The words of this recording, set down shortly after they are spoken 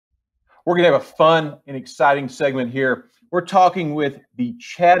We're going to have a fun and exciting segment here. We're talking with the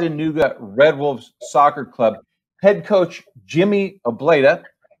Chattanooga Red Wolves Soccer Club head coach Jimmy Obleda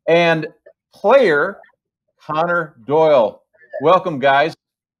and player Conor Doyle. Welcome, guys.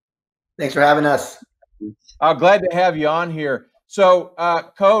 Thanks for having us. Glad to have you on here. So,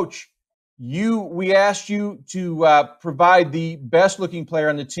 Coach, we asked you to provide the best-looking player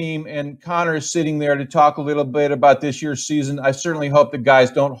on the team, and Conor is sitting there to talk a little bit about this year's season. I certainly hope the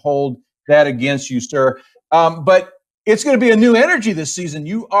guys don't hold that against you, sir. But it's going to be a new energy this season.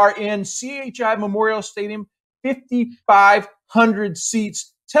 You are in CHI Memorial Stadium, 5,500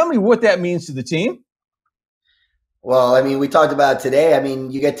 seats. Tell me what that means to the team. Well, I mean, we talked about it today. I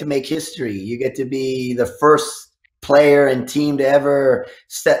mean, you get to make history. You get to be the first player and team to ever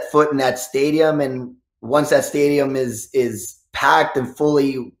set foot in that stadium. And once that stadium is packed and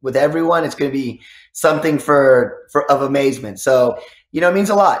fully with everyone, it's going to be something of amazement. So, it means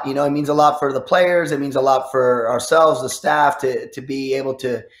a lot. It means a lot for the players. It means a lot for ourselves, the staff, to be able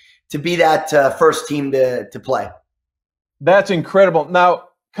to be that first team to play. That's incredible. Now,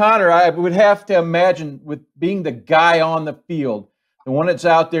 Conor, I would have to imagine, with being the guy on the field, the one that's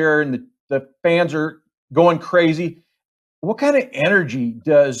out there and the fans are going crazy, what kind of energy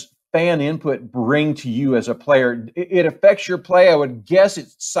does fan input bring to you as a player? It affects your play. I would guess it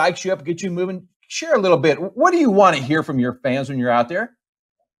psychs you up, gets you moving. Share a little bit. What do you want to hear from your fans when you're out there?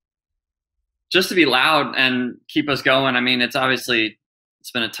 Just to be loud and keep us going. I mean, it's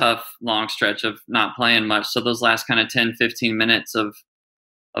been a tough, long stretch of not playing much. So those last kind of 10, 15 minutes of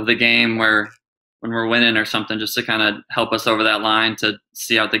the game when we're winning or something, just to kind of help us over that line to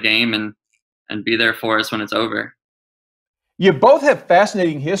see out the game and be there for us when it's over. You both have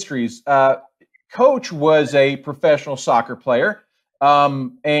fascinating histories. Coach was a professional soccer player,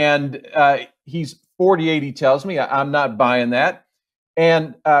 and he's 48, he tells me. I'm not buying that.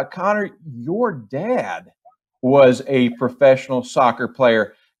 And Conor, your dad was a professional soccer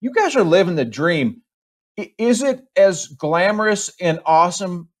player. You guys are living the dream. Is it as glamorous and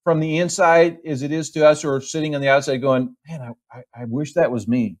awesome from the inside as it is to us, or sitting on the outside going, man, I wish that was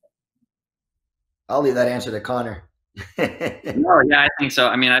me? I'll leave that answer to Conor. No, yeah, I think so.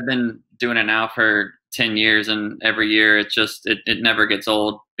 I mean, I've been doing it now for 10 years, and every year it never gets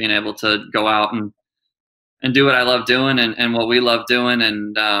old, being able to go out and do what I love doing and what we love doing.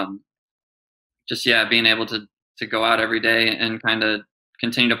 And being able to go out every day and kind of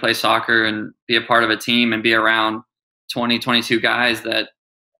continue to play soccer and be a part of a team and be around 20, 22 guys that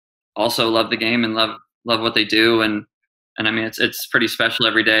also love the game and love what they do. And I mean, it's pretty special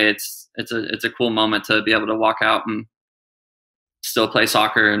every day. It's a cool moment to be able to walk out and still play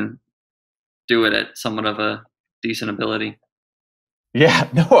soccer and do it at somewhat of a decent ability. Yeah,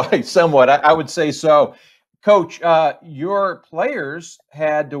 no, somewhat. I would say so. Coach, your players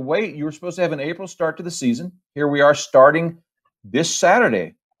had to wait. You were supposed to have an April start to the season. Here we are starting this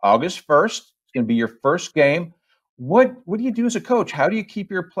Saturday, August 1st. It's going to be your first game. What do you do as a coach? How do you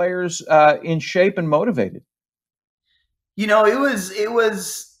keep your players in shape and motivated? It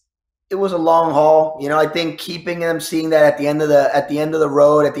was a long haul. I think keeping them, seeing that at the end of the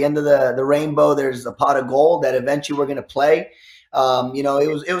road, at the end of the rainbow, there's a pot of gold that eventually we're going to play.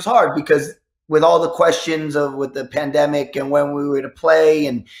 It was hard because with all the questions with the pandemic and when we were going to play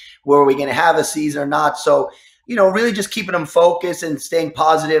and were we going to have a season or not. So, really just keeping them focused and staying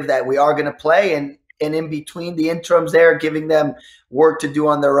positive that we are going to play, and in between the interims there, giving them work to do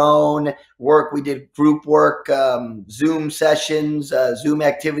on their own work. We did group work, Zoom sessions, Zoom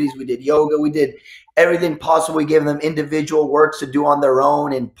activities. We did yoga. We did everything possible. We gave them individual works to do on their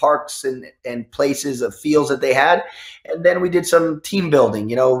own in parks and places of fields that they had. And then we did some team building.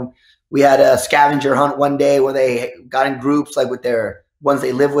 We had a scavenger hunt one day where they got in groups, like with their ones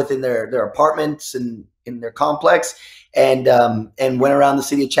they live with in their apartments and in their complex, and went around the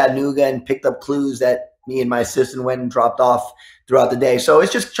city of Chattanooga and picked up clues that me and my assistant went and dropped off throughout the day. So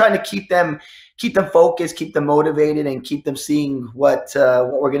it's just trying to keep them focused, keep them motivated, and keep them seeing what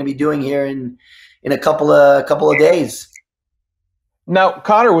we're going to be doing here in a couple of days. Now,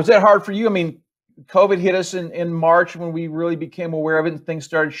 Conor, was that hard for you? I mean, COVID hit us in March when we really became aware of it and things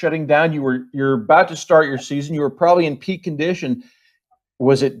started shutting down. You're about to start your season. You were probably in peak condition.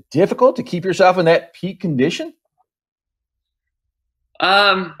 Was it difficult to keep yourself in that peak condition?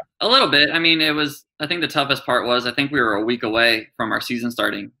 A little bit. I mean, I think the toughest part was, I think we were a week away from our season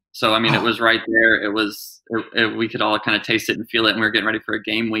starting. So, I mean, it was right there. We could all kind of taste it and feel it, and we were getting ready for a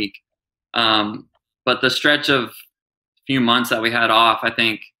game week. But the stretch of few months that we had off, I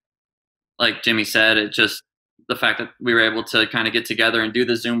think, like Jimmy said, the fact that we were able to kind of get together and do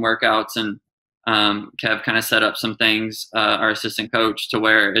the Zoom workouts and Kev kind of set up some things, our assistant coach, to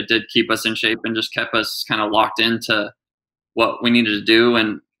where it did keep us in shape and just kept us kind of locked into what we needed to do.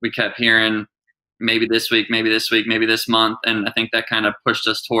 And we kept hearing maybe this week, maybe this week, maybe this month. And I think that kind of pushed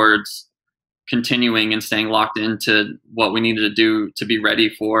us towards continuing and staying locked into what we needed to do to be ready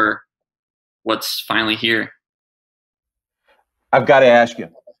for what's finally here. I've got to ask you,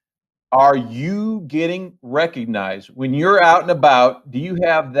 are you getting recognized when you're out and about? Do you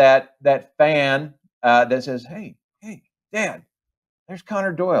have that fan that says, "Hey, Dad, there's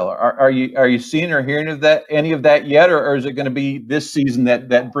Conor Doyle"? Are you seeing or hearing of that, any of that yet, or is it going to be this season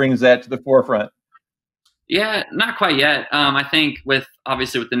that brings that to the forefront? Yeah, not quite yet. I think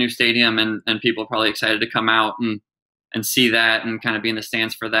obviously with the new stadium and people probably excited to come out and see that and kind of be in the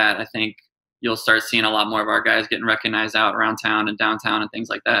stands for that, I think you'll start seeing a lot more of our guys getting recognized out around town and downtown and things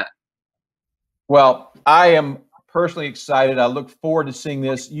like that. Well, I am personally excited. I look forward to seeing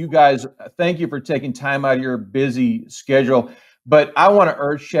this. You guys, thank you for taking time out of your busy schedule. But I want to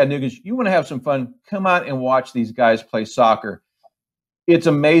urge Chattanooga, you want to have some fun, come out and watch these guys play soccer. It's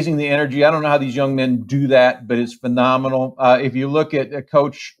amazing, the energy. I don't know how these young men do that, but it's phenomenal. If you look at a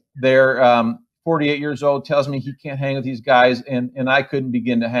coach there, 48 years old, tells me he can't hang with these guys, and I couldn't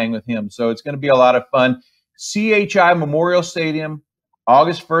begin to hang with him. So it's going to be a lot of fun. CHI Memorial Stadium,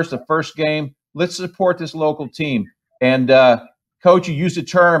 August 1st, the first game. Let's support this local team. And, Coach, you used the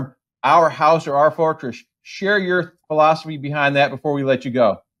term, our house or our fortress. Share your philosophy behind that before we let you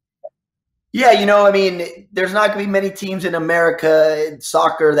go. Yeah, I mean, there's not going to be many teams in America in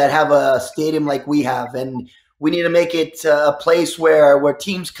soccer that have a stadium like we have. And we need to make it a place where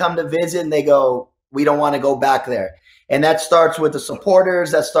teams come to visit and they go, we don't want to go back there. And that starts with the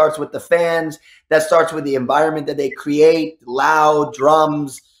supporters. That starts with the fans. That starts with the environment that they create, loud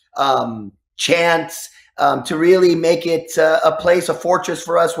drums, chants, to really make it a place, a fortress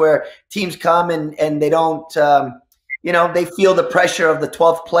for us where teams come and they don't, they feel the pressure of the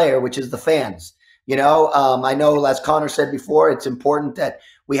 12th player, which is the fans. I know, as Conor said before, it's important that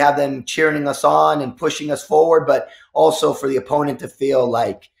we have them cheering us on and pushing us forward, but also for the opponent to feel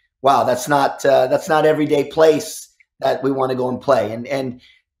like, wow, that's not everyday place that we want to go and play. And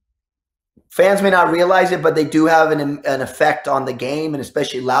fans may not realize it, but they do have an effect on the game, and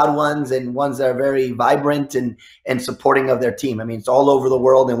especially loud ones and ones that are very vibrant and supporting of their team. I mean, it's all over the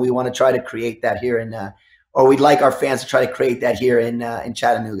world, and we want to try to create that here or we'd like our fans to try to create that here in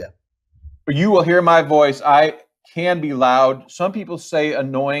Chattanooga. You will hear my voice. I can be loud. Some people say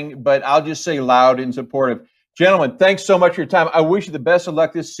annoying, but I'll just say loud and supportive. Gentlemen, thanks so much for your time. I wish you the best of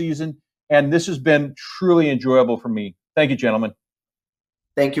luck this season, and this has been truly enjoyable for me. Thank you, gentlemen.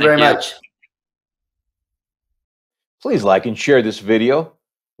 Thank you very much. Please like and share this video,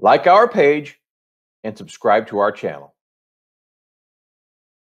 like our page, and subscribe to our channel.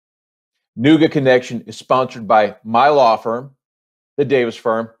 Nooga Connection is sponsored by my law firm, the Davis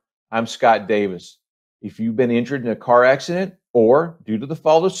Firm. I'm Scott Davis. If you've been injured in a car accident or due to the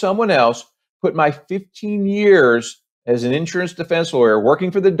fault of someone else, put my 15 years as an insurance defense lawyer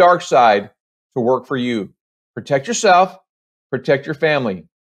working for the dark side to work for you. Protect yourself, protect your family.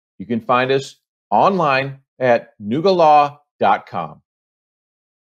 You can find us online at noogalaw.com.